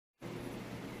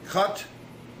cut,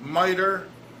 miter,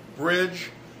 bridge,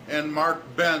 and mark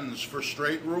bends for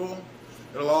straight rule.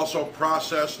 It'll also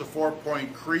process the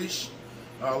 4-point crease.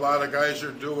 A lot of guys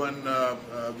are doing the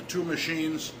two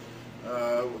machines.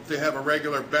 They have a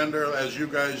regular bender, as you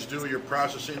guys do. You're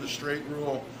processing the straight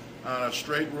rule on a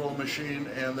straight rule machine,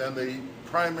 and then they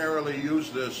primarily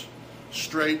use this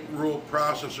straight rule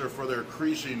processor for their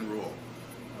creasing rule.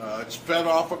 It's fed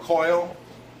off a coil.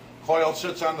 Coil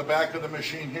sits on the back of the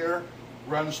machine here,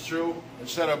 runs through.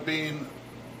 Instead of being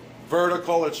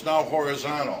vertical, it's now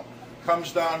horizontal.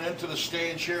 Comes down into the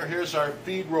stage here. Here's our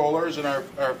feed rollers and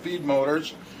our feed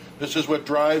motors. This is what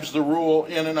drives the rule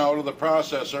in and out of the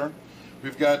processor.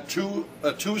 We've got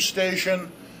a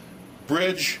two-station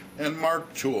bridge and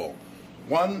mark tool.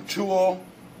 One tool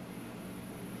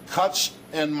cuts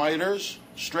and miters,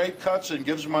 straight cuts and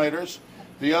gives miters.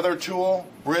 The other tool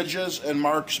bridges and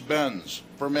marks bends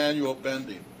for manual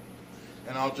bending.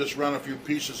 And I'll just run a few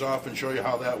pieces off and show you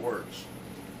how that works.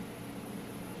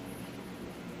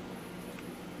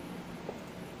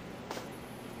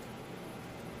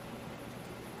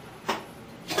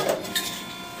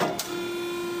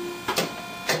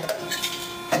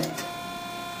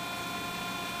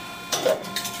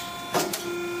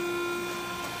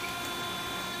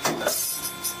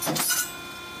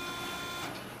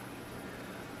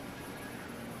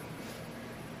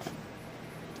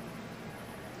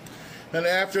 And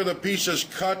after the piece is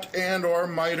cut and or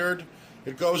mitered,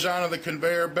 it goes onto the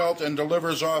conveyor belt and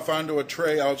delivers off onto a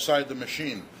tray outside the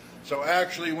machine. So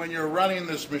actually, when you're running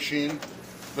this machine,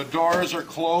 the doors are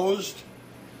closed.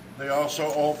 They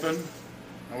also open,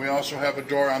 and we also have a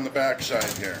door on the back side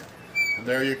here. And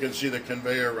there you can see the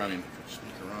conveyor running. Sneak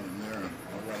around in there, and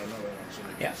I'll run another one so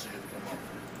they can see it come up.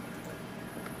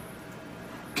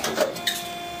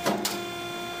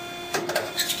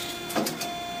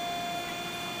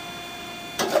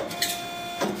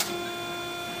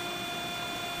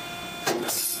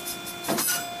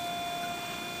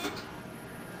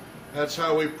 That's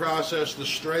how we process the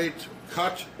straight,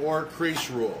 cut, or crease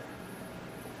rule.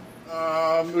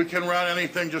 We can run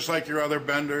anything just like your other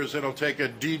benders. It'll take a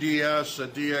DDS, a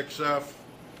DXF,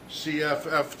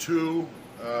 CFF2,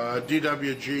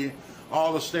 DWG,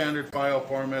 all the standard file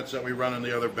formats that we run in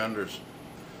the other benders.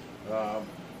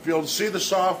 If you'll see the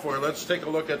software, let's take a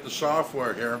look at the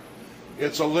software here.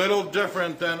 It's a little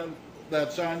different than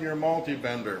that's on your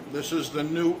MultiBender. This is the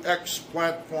new X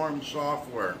platform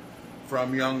software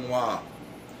from Younghwa.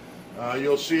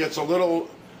 You'll see it's a little,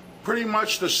 pretty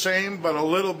much the same, but a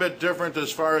little bit different as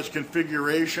far as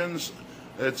configurations.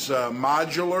 It's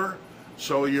modular,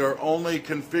 so you're only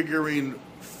configuring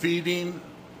feeding,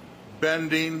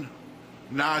 bending,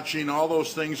 notching. All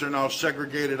those things are now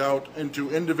segregated out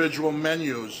into individual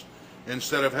menus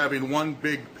instead of having one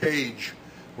big page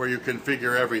where you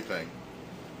configure everything.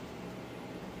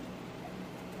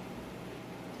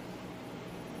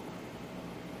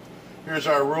 Here's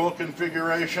our rule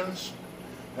configurations,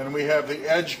 and we have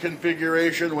the edge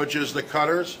configuration, which is the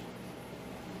cutters.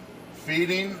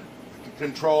 Feeding, to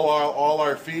control all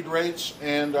our feed rates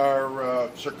and our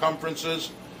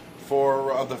circumferences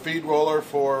for the feed roller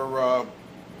for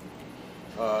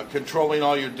controlling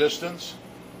all your distance.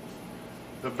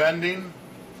 The bending,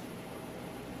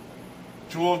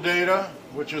 tool data,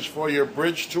 which is for your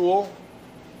bridge tool,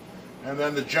 and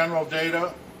then the general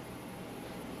data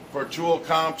for tool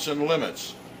comps and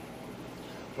limits.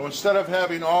 So instead of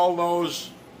having all those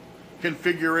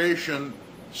configuration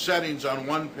settings on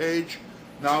one page,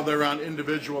 now they're on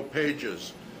individual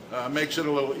pages. Makes it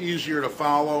a little easier to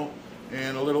follow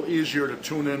and a little easier to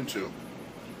tune into.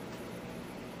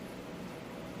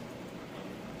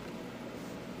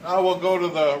 Now we'll go to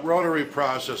the rotary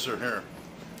processor here.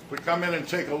 If we come in and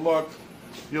take a look,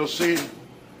 you'll see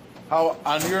how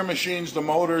on your machines the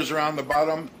motors are on the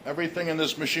bottom. Everything in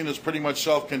this machine is pretty much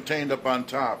self-contained up on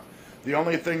top. The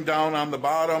only thing down on the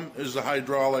bottom is the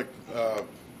hydraulic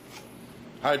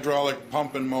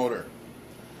pump and motor.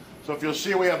 So if you'll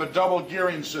see, we have a double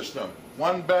gearing system.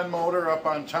 One bend motor up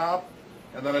on top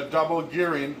and then a double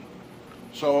gearing.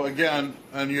 So again,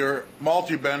 on your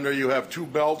MultiBender you have two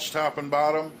belts, top and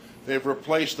bottom. They've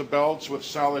replaced the belts with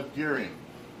solid gearing.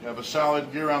 You have a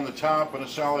solid gear on the top and a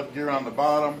solid gear on the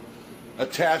bottom,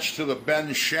 attached to the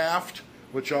bend shaft,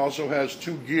 which also has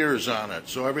two gears on it,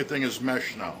 so everything is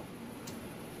mesh now.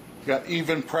 You've got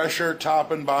even pressure top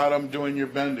and bottom doing your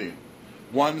bending.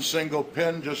 One single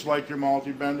pin, just like your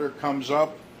MultiBender, comes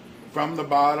up from the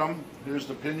bottom. Here's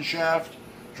the pin shaft,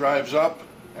 drives up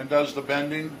and does the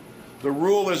bending. The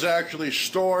rule is actually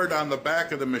stored on the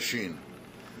back of the machine.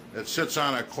 It sits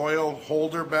on a coil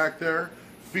holder back there,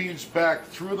 feeds back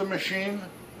through the machine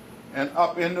and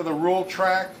up into the rule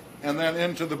track and then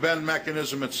into the bend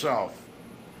mechanism itself.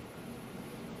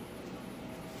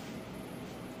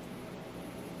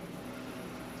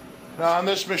 Now on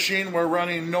this machine we're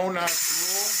running no notch rule.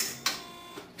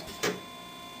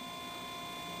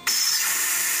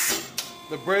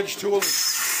 The bridge tool is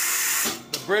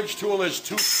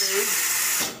two-stage.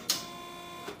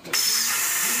 The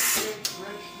two-stage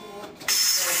bridge tool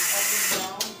goes up and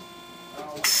down.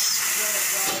 One set of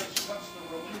guides cuts the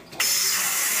relief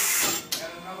notches,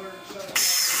 and another set of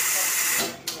guides cuts the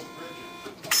actual bridges.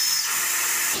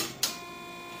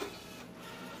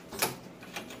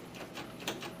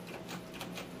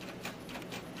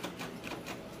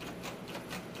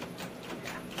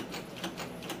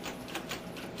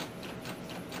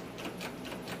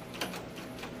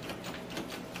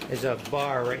 There's a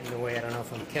bar right in the way. I don't know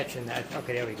if I'm catching that.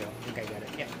 Okay, there we go. I think I got it.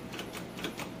 Yeah.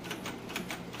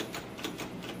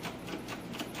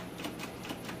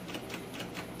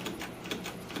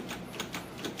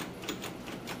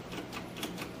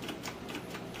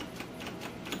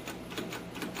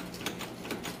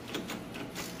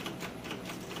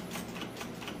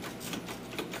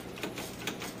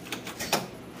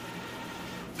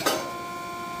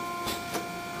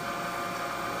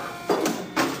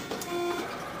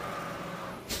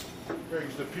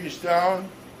 Brings the piece down.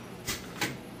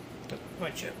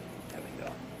 Watch it. There we go.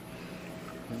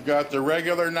 You've got the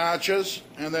regular notches,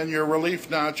 and then your relief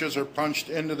notches are punched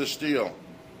into the steel.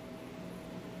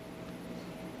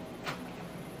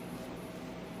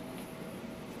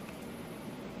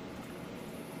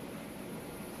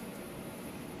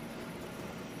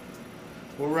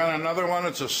 We'll run another one.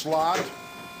 It's a slot.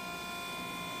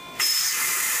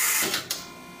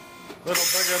 A little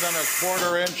bigger than a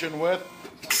 1/4 inch in width.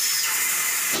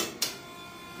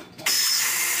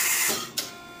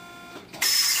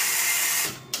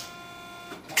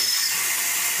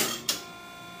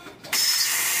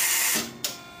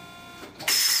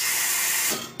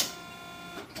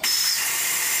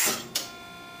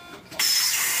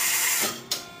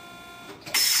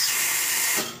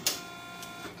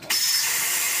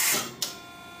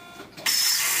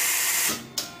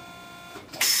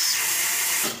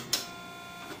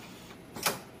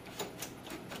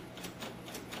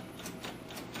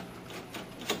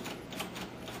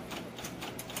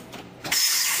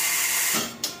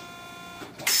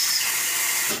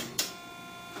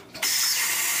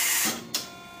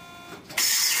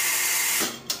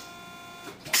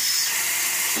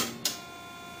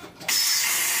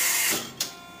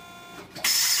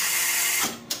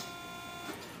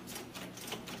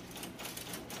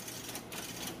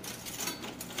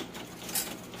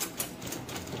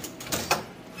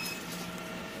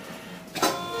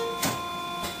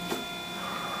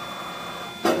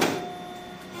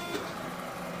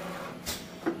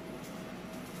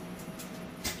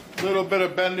 Little bit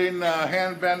of bending,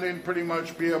 hand bending, pretty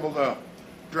much be able to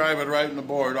drive it right in the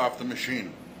board off the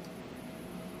machine.